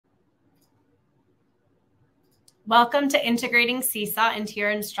Welcome to integrating Seesaw into your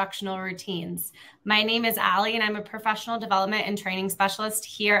instructional routines. My name is Allie, and I'm a professional development and training specialist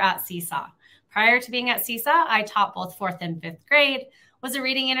here at Seesaw. Prior to being at Seesaw, I taught both 4th and 5th grade, was a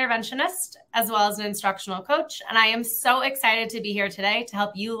reading interventionist, as well as an instructional coach, and I am so excited to be here today to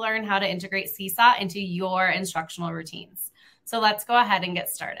help you learn how to integrate Seesaw into your instructional routines. So let's go ahead and get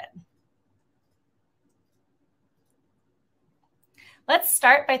started. Let's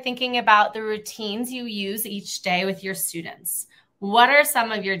start by thinking about the routines you use each day with your students. What are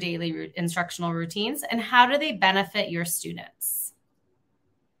some of your daily instructional routines, and how do they benefit your students?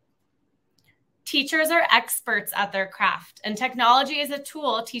 Teachers are experts at their craft, and technology is a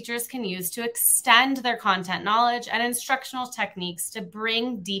tool teachers can use to extend their content knowledge and instructional techniques to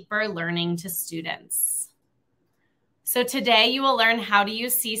bring deeper learning to students. So today you will learn how to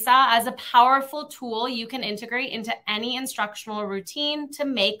use Seesaw as a powerful tool you can integrate into any instructional routine to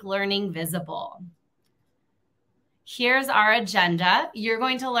make learning visible. Here's our agenda. You're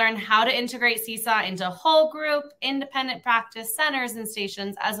going to learn how to integrate Seesaw into whole group, independent practice centers and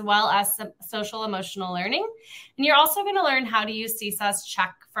stations, as well as some social emotional learning. And you're also going to learn how to use Seesaw's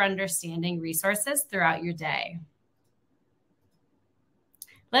check for understanding resources throughout your day.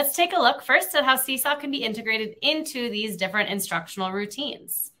 Let's take a look first at how Seesaw can be integrated into these different instructional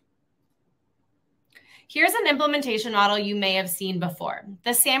routines. Here's an implementation model you may have seen before.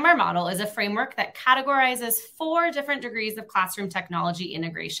 The SAMR model is a framework that categorizes 4 different degrees of classroom technology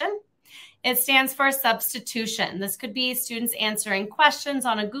integration. It stands for substitution. This could be students answering questions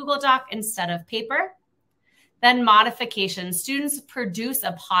on a Google Doc instead of paper. Then modification. Students produce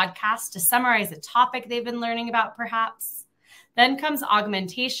a podcast to summarize a topic they've been learning about, perhaps. Then comes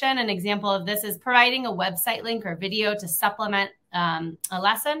augmentation. An example of this is providing a website link or video to supplement a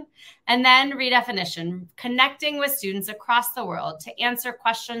lesson. And then redefinition, connecting with students across the world to answer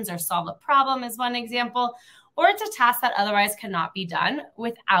questions or solve a problem is one example, or it's a task that otherwise cannot be done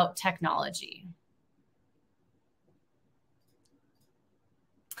without technology.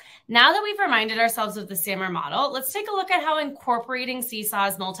 Now that we've reminded ourselves of the SAMR model, let's take a look at how incorporating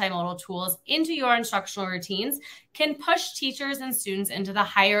Seesaw's multimodal tools into your instructional routines can push teachers and students into the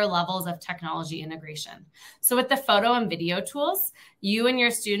higher levels of technology integration. So with the photo and video tools, you and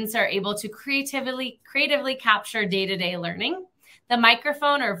your students are able to creatively capture day-to-day learning. The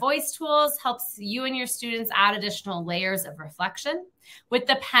microphone or voice tools helps you and your students add additional layers of reflection. With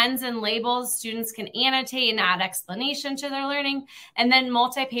the pens and labels, students can annotate and add explanation to their learning. And then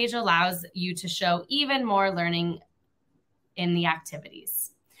multi-page allows you to show even more learning in the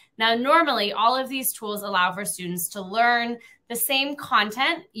activities. Now, normally, all of these tools allow for students to learn the same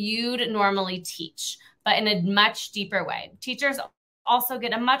content you'd normally teach, but in a much deeper way. Teachers also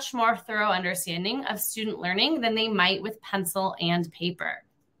get a much more thorough understanding of student learning than they might with pencil and paper.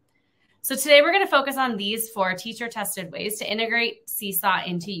 So today we're going to focus on these 4 teacher-tested ways to integrate Seesaw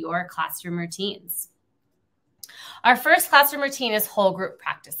into your classroom routines. Our first classroom routine is whole group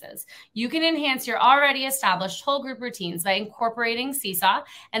practices. You can enhance your already established whole group routines by incorporating Seesaw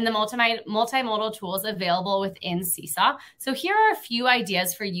and the multimodal tools available within Seesaw. So here are a few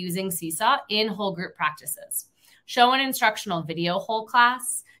ideas for using Seesaw in whole group practices. Show an instructional video whole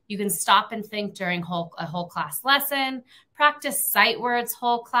class. You can stop and think during a whole class lesson. Practice sight words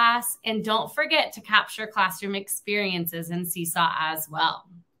whole class. And don't forget to capture classroom experiences in Seesaw as well.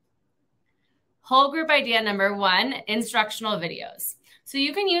 Whole group idea number 1, instructional videos. So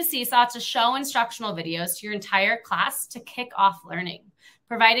you can use Seesaw to show instructional videos to your entire class to kick off learning.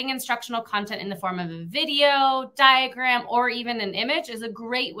 Providing instructional content in the form of a video, diagram, or even an image is a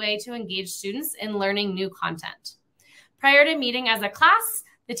great way to engage students in learning new content. Prior to meeting as a class,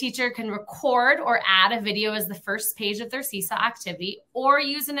 the teacher can record or add a video as the first page of their Seesaw activity, or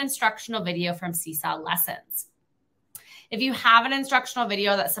use an instructional video from Seesaw lessons. If you have an instructional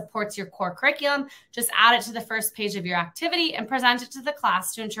video that supports your core curriculum, just add it to the first page of your activity and present it to the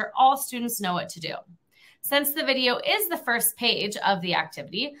class to ensure all students know what to do. Since the video is the first page of the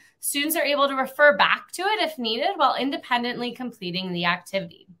activity, students are able to refer back to it if needed while independently completing the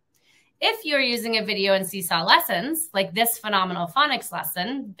activity. If you're using a video in Seesaw lessons, like this phenomenal phonics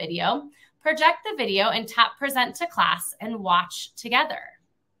lesson video, project the video and tap present to class and watch together.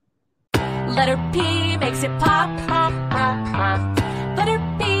 Letter P makes it pop, pop, pop, pop. Letter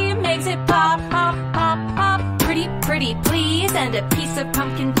P makes it pop, pop, pop, pop. Pretty, pretty please, and a piece of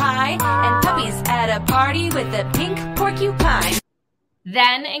pumpkin pie, and puppies at a party with a pink porcupine.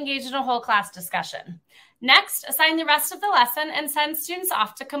 Then engage in a whole class discussion. Next, assign the rest of the lesson and send students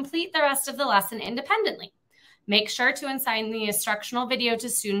off to complete the rest of the lesson independently. Make sure to assign the instructional video to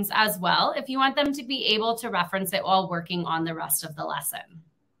students as well if you want them to be able to reference it while working on the rest of the lesson.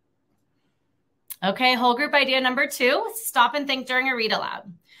 Okay, whole group idea number 2, stop and think during a read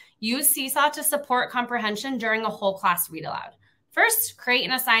aloud. Use Seesaw to support comprehension during a whole class read aloud. First, create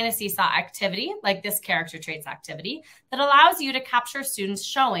and assign a Seesaw activity, like this character traits activity, that allows you to capture students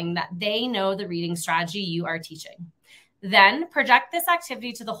showing that they know the reading strategy you are teaching. Then, project this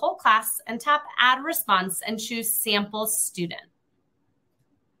activity to the whole class and tap Add Response and choose Sample Student.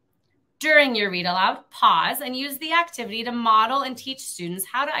 During your read aloud, pause and use the activity to model and teach students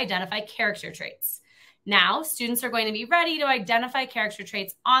how to identify character traits. Now, students are going to be ready to identify character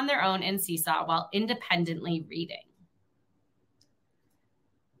traits on their own in Seesaw while independently reading.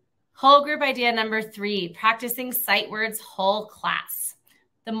 Whole group idea number 3, practicing sight words whole class.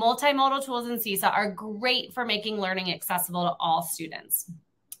 The multimodal tools in Seesaw are great for making learning accessible to all students.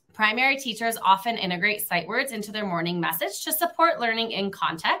 Primary teachers often integrate sight words into their morning message to support learning in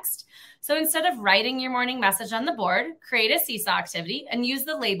context. So instead of writing your morning message on the board, create a Seesaw activity and use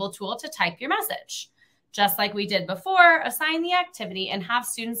the label tool to type your message. Just like we did before, assign the activity and have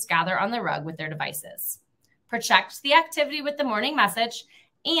students gather on the rug with their devices. Project the activity with the morning message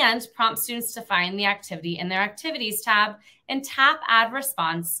and prompt students to find the activity in their Activities tab and tap Add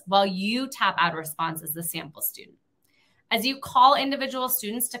Response while you tap Add Response as the sample student. As you call individual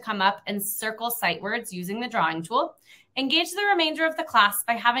students to come up and circle sight words using the drawing tool, engage the remainder of the class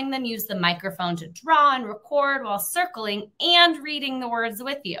by having them use the microphone to draw and record while circling and reading the words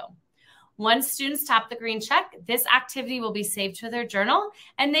with you. Once students tap the green check, this activity will be saved to their journal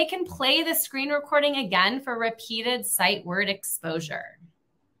and they can play the screen recording again for repeated sight word exposure.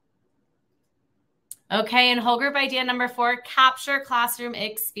 Okay, and whole group idea number 4, capture classroom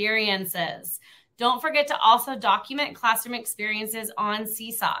experiences. Don't forget to also document classroom experiences on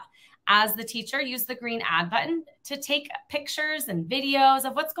Seesaw. As the teacher, use the green add button to take pictures and videos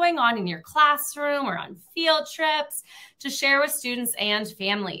of what's going on in your classroom or on field trips to share with students and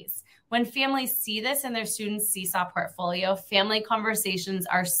families. When families see this in their students' Seesaw portfolio, family conversations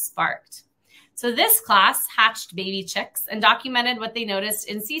are sparked. So this class hatched baby chicks and documented what they noticed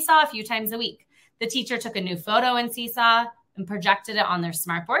in Seesaw a few times a week. The teacher took a new photo in Seesaw and projected it on their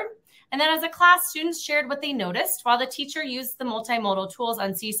smartboard. And then as a class, students shared what they noticed while the teacher used the multimodal tools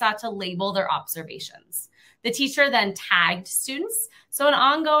on Seesaw to label their observations. The teacher then tagged students, so an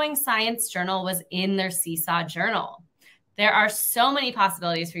ongoing science journal was in their Seesaw journal. There are so many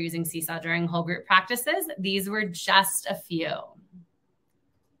possibilities for using Seesaw during whole group practices. These were just a few.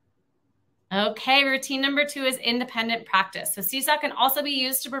 Okay, routine number 2 is independent practice. So Seesaw can also be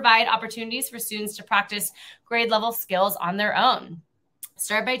used to provide opportunities for students to practice grade level skills on their own.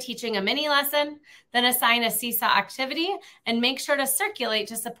 Start by teaching a mini lesson, then assign a Seesaw activity, and make sure to circulate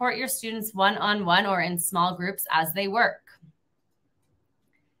to support your students one-on-one or in small groups as they work.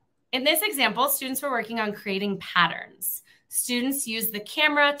 In this example, students were working on creating patterns. Students used the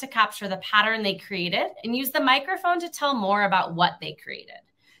camera to capture the pattern they created and used the microphone to tell more about what they created.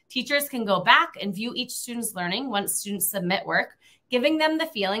 Teachers can go back and view each student's learning once students submit work, giving them the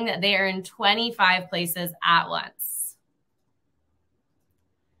feeling that they are in 25 places at once.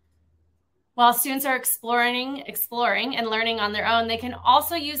 While students are exploring and learning on their own, they can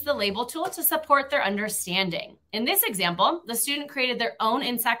also use the label tool to support their understanding. In this example, the student created their own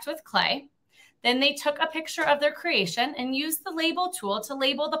insect with clay. Then they took a picture of their creation and used the label tool to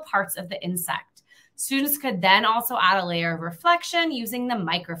label the parts of the insect. Students could then also add a layer of reflection using the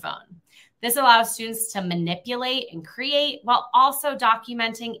microphone. This allows students to manipulate and create while also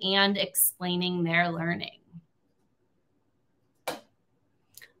documenting and explaining their learning.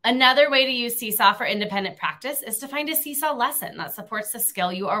 Another way to use Seesaw for independent practice is to find a Seesaw lesson that supports the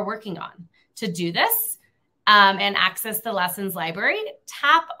skill you are working on. To do this and access the lessons library,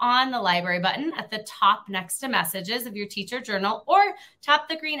 tap on the library button at the top next to messages of your teacher journal, or tap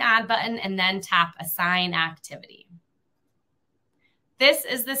the green add button and then tap assign activity. This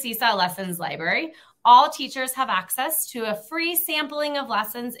is the Seesaw Lessons Library. All teachers have access to a free sampling of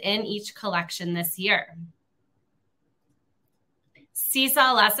lessons in each collection this year.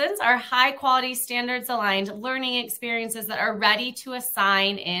 Seesaw lessons are high-quality, standards-aligned learning experiences that are ready to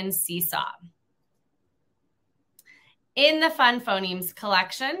assign in Seesaw. In the Fun Phonemes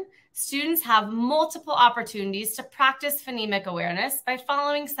collection, students have multiple opportunities to practice phonemic awareness by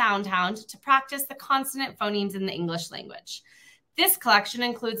following SoundHound to practice the consonant phonemes in the English language. This collection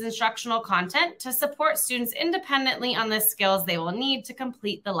includes instructional content to support students independently on the skills they will need to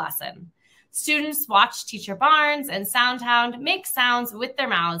complete the lesson. Students watch Teacher Barnes and SoundHound make sounds with their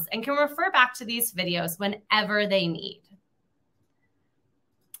mouths and can refer back to these videos whenever they need.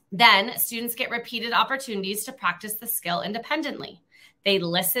 Then, students get repeated opportunities to practice the skill independently. They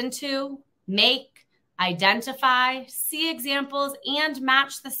listen to, make, identify, see examples, and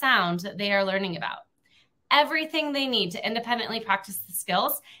match the sound that they are learning about. Everything they need to independently practice the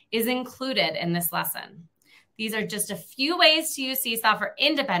skills is included in this lesson. These are just a few ways to use Seesaw for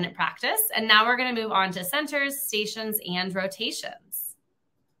independent practice, and now we're going to move on to centers, stations, and rotations.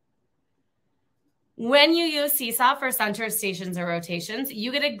 When you use Seesaw for centers, stations, or rotations,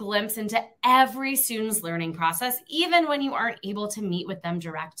 you get a glimpse into every student's learning process, even when you aren't able to meet with them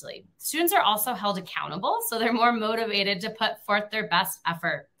directly. Students are also held accountable, so they're more motivated to put forth their best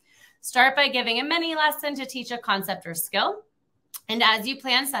effort. Start by giving a mini lesson to teach a concept or skill. And as you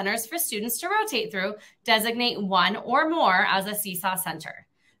plan centers for students to rotate through, designate one or more as a Seesaw center.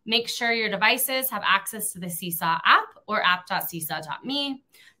 Make sure your devices have access to the Seesaw app or app.seesaw.me.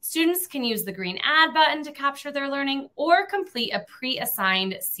 Students can use the green add button to capture their learning or complete a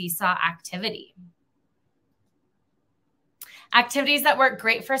pre-assigned Seesaw activity. Activities that work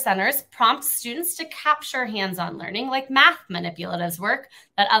great for centers prompt students to capture hands-on learning, like math manipulatives work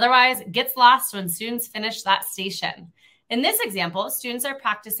that otherwise gets lost when students finish that station. In this example, students are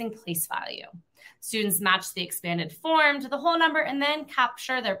practicing place value. Students match the expanded form to the whole number and then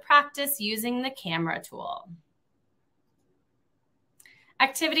capture their practice using the camera tool.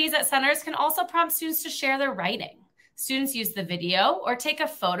 Activities at centers can also prompt students to share their writing. Students use the video or take a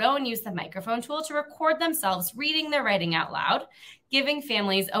photo and use the microphone tool to record themselves reading their writing out loud, giving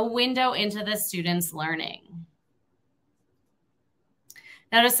families a window into the students' learning.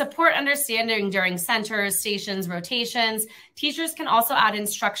 Now, to support understanding during centers, stations, rotations, teachers can also add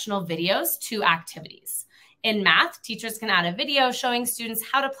instructional videos to activities. In math, teachers can add a video showing students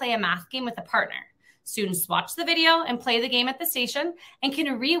how to play a math game with a partner. Students watch the video and play the game at the station and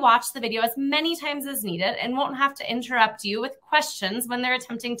can re-watch the video as many times as needed and won't have to interrupt you with questions when they're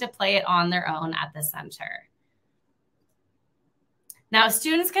attempting to play it on their own at the center. Now,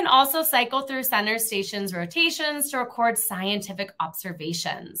 students can also cycle through centers, stations, rotations to record scientific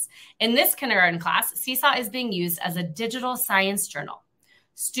observations. In this kindergarten class, Seesaw is being used as a digital science journal.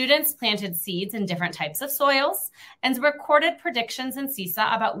 Students planted seeds in different types of soils and recorded predictions in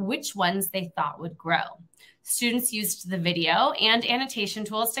Seesaw about which ones they thought would grow. Students used the video and annotation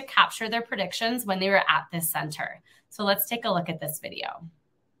tools to capture their predictions when they were at this center. So let's take a look at this video.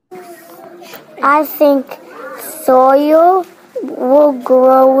 I think soil will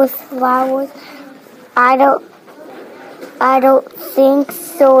grow with flowers. I don't think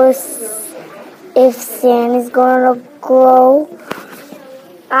so. If sand is going to grow.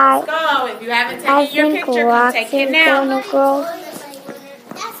 Let's go. If you haven't taken your picture, come take it now.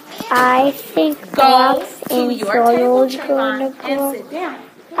 I think rocks and soil is going to grow.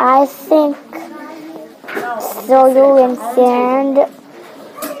 I think soil and sand.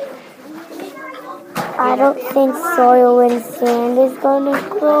 I don't think soil and sand is going to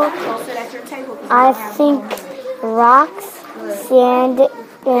grow. I think rocks, sand,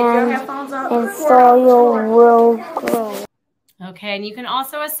 and soil will grow. Okay, and you can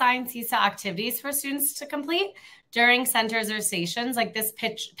also assign Seesaw activities for students to complete during centers or stations, like this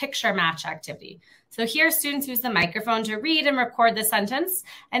picture match activity. So here, students use the microphone to read and record the sentence,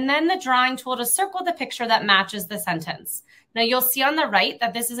 and then the drawing tool to circle the picture that matches the sentence. Now, you'll see on the right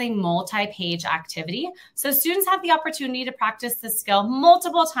that this is a multi-page activity, so students have the opportunity to practice this skill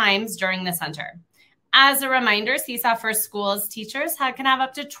multiple times during the center. As a reminder, Seesaw for Schools teachers can have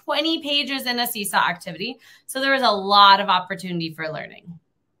up to 20 pages in a Seesaw activity, so there is a lot of opportunity for learning.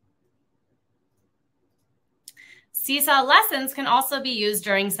 Seesaw lessons can also be used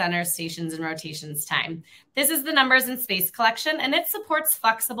during center, stations, and rotations time. This is the numbers and space collection, and it supports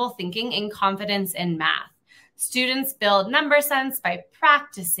flexible thinking and confidence in math. Students build number sense by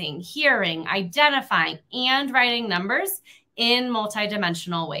practicing, hearing, identifying, and writing numbers in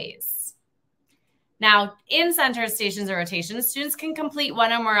multidimensional ways. Now, in centers, stations, or rotations, students can complete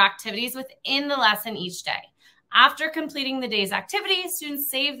one or more activities within the lesson each day. After completing the day's activity, students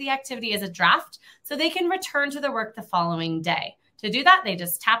save the activity as a draft so they can return to their work the following day. To do that, they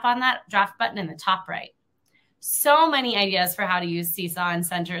just tap on that draft button in the top right. So many ideas for how to use Seesaw in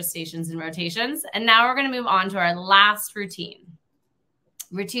centers, stations, and rotations. And now we're going to move on to our last routine.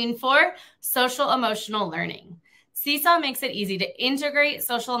 Routine 4, social emotional learning. Seesaw makes it easy to integrate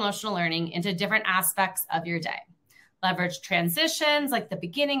social emotional learning into different aspects of your day. Leverage transitions like the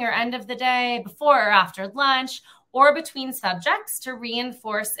beginning or end of the day, before or after lunch, or between subjects to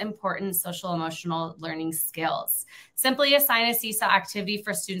reinforce important social emotional learning skills. Simply assign a Seesaw activity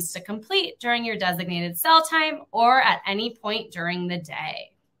for students to complete during your designated cell time or at any point during the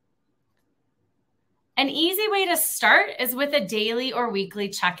day. An easy way to start is with a daily or weekly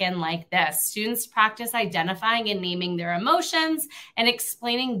check-in like this. Students practice identifying and naming their emotions and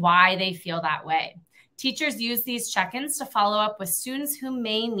explaining why they feel that way. Teachers use these check-ins to follow up with students who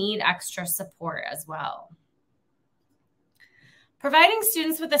may need extra support as well. Providing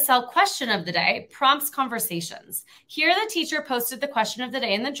students with a cell question of the day prompts conversations. Here, the teacher posted the question of the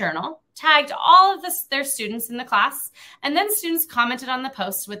day in the journal, tagged all of their students in the class, and then students commented on the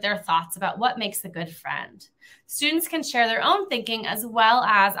post with their thoughts about what makes a good friend. Students can share their own thinking as well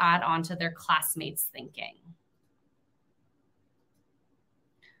as add on to their classmates' thinking.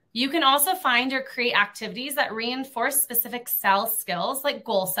 You can also find or create activities that reinforce specific cell skills like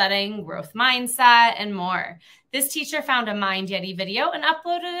goal setting, growth mindset, and more. This teacher found a Mind Yeti video and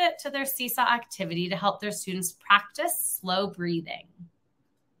uploaded it to their Seesaw activity to help their students practice slow breathing.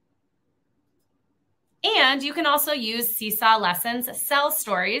 And you can also use Seesaw Lessons cell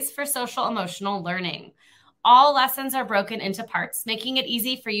stories for social emotional learning. All lessons are broken into parts, making it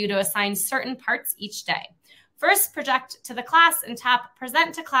easy for you to assign certain parts each day. First, project to the class and tap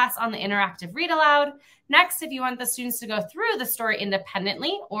Present to Class on the interactive read aloud. Next, if you want the students to go through the story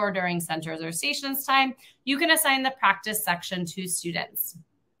independently or during centers or stations time, you can assign the practice section to students.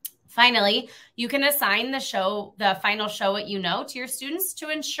 Finally, you can assign the final show what you know to your students to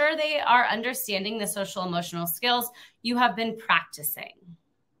ensure they are understanding the social emotional skills you have been practicing.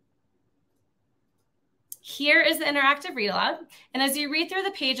 Here is the interactive read aloud. And as you read through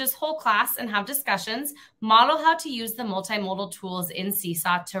the pages whole class and have discussions, model how to use the multimodal tools in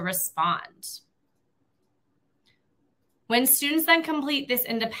Seesaw to respond. When students then complete this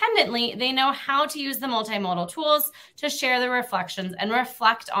independently, they know how to use the multimodal tools to share their reflections and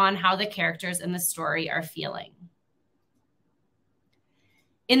reflect on how the characters in the story are feeling.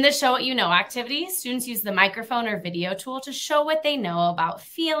 In the Show What You Know activity, students use the microphone or video tool to show what they know about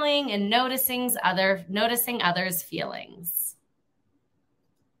feeling and noticing others' feelings.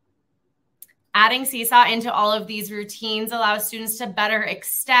 Adding Seesaw into all of these routines allows students to better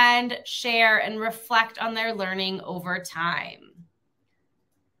extend, share, and reflect on their learning over time.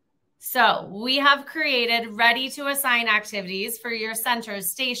 So we have created ready to assign activities for your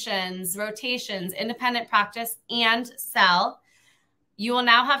centers, stations, rotations, independent practice, and cell. You will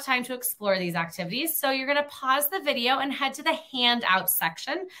now have time to explore these activities. So you're going to pause the video and head to the handout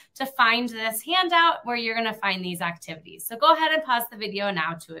section to find this handout where you're going to find these activities. So go ahead and pause the video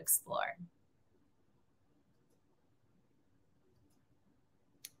now to explore.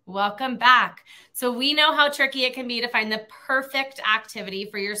 Welcome back. So we know how tricky it can be to find the perfect activity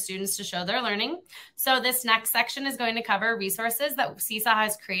for your students to show their learning. So this next section is going to cover resources that Seesaw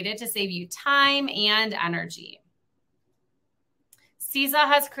has created to save you time and energy. Seesaw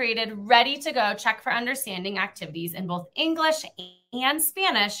has created ready-to-go check for understanding activities in both English and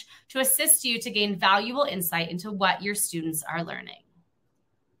Spanish to assist you to gain valuable insight into what your students are learning.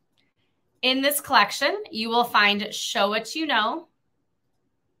 In this collection, you will find Show What You Know,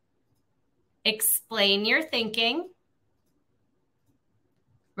 Explain Your Thinking,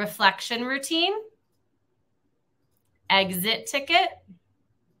 Reflection Routine, Exit Ticket,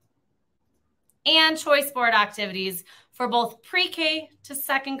 and choice board activities for both pre-K to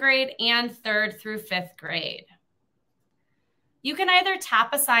second grade and 3rd through 5th grade. You can either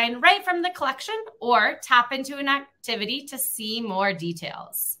tap Assign right from the collection or tap into an activity to see more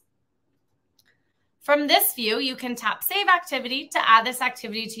details. From this view, you can tap Save Activity to add this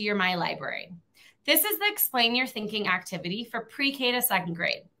activity to your My Library. This is the Explain Your Thinking activity for pre-K to 2nd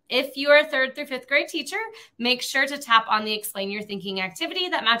grade. If you are a 3rd through 5th grade teacher, make sure to tap on the Explain Your Thinking activity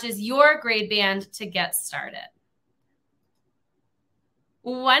that matches your grade band to get started.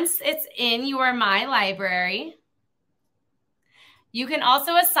 Once it's in your My Library, you can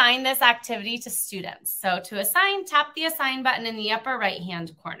also assign this activity to students. So to assign, tap the Assign button in the upper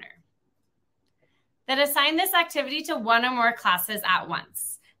right-hand corner. Then assign this activity to one or more classes at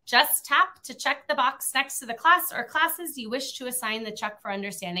once. Just tap to check the box next to the class or classes you wish to assign the Check for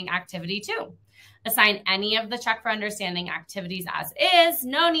Understanding activity to. Assign any of the Check for Understanding activities as is.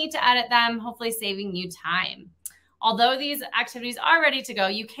 No need to edit them, hopefully saving you time. Although these activities are ready to go,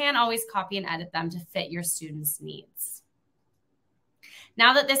 you can always copy and edit them to fit your students' needs.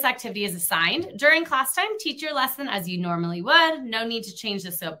 Now that this activity is assigned, during class time, teach your lesson as you normally would. No need to change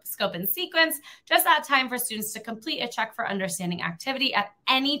the scope and sequence. Just add time for students to complete a Check for Understanding activity at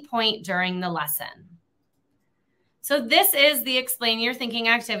any point during the lesson. So this is the Explain Your Thinking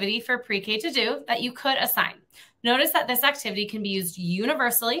activity for pre-K to do that you could assign. Notice that this activity can be used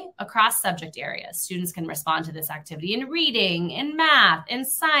universally across subject areas. Students can respond to this activity in reading, in math, in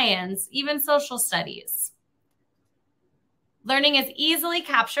science, even social studies. Learning is easily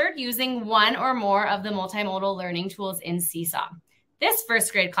captured using one or more of the multimodal learning tools in Seesaw. This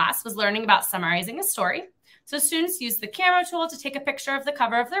 1st grade class was learning about summarizing a story. So students use the camera tool to take a picture of the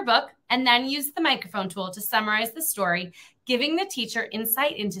cover of their book and then use the microphone tool to summarize the story, giving the teacher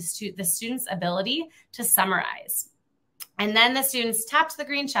insight into the student's ability to summarize. And then the students tapped the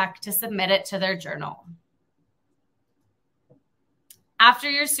green check to submit it to their journal. After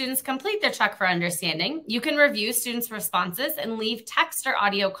your students complete their check for understanding, you can review students' responses and leave text or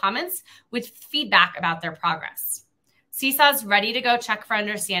audio comments with feedback about their progress. Seesaw's ready to go check for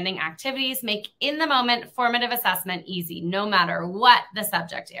understanding activities make in-the-moment formative assessment easy, no matter what the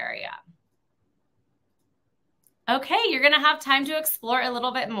subject area. Okay, you're going to have time to explore a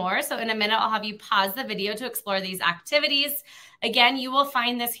little bit more. So in a minute, I'll have you pause the video to explore these activities. Again, you will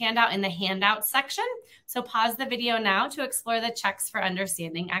find this handout in the handout section. So pause the video now to explore the checks for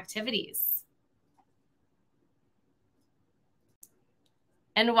understanding activities.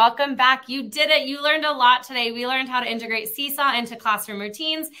 And welcome back. You did it. You learned a lot today. We learned how to integrate Seesaw into classroom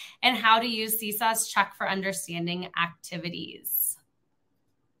routines and how to use Seesaw's check for understanding activities.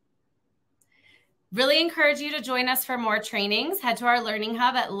 Really encourage you to join us for more trainings. Head to our learning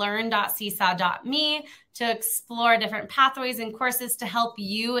hub at learn.seesaw.me to explore different pathways and courses to help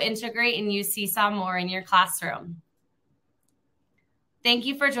you integrate and use Seesaw more in your classroom. Thank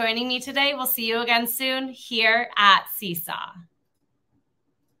you for joining me today. We'll see you again soon here at Seesaw.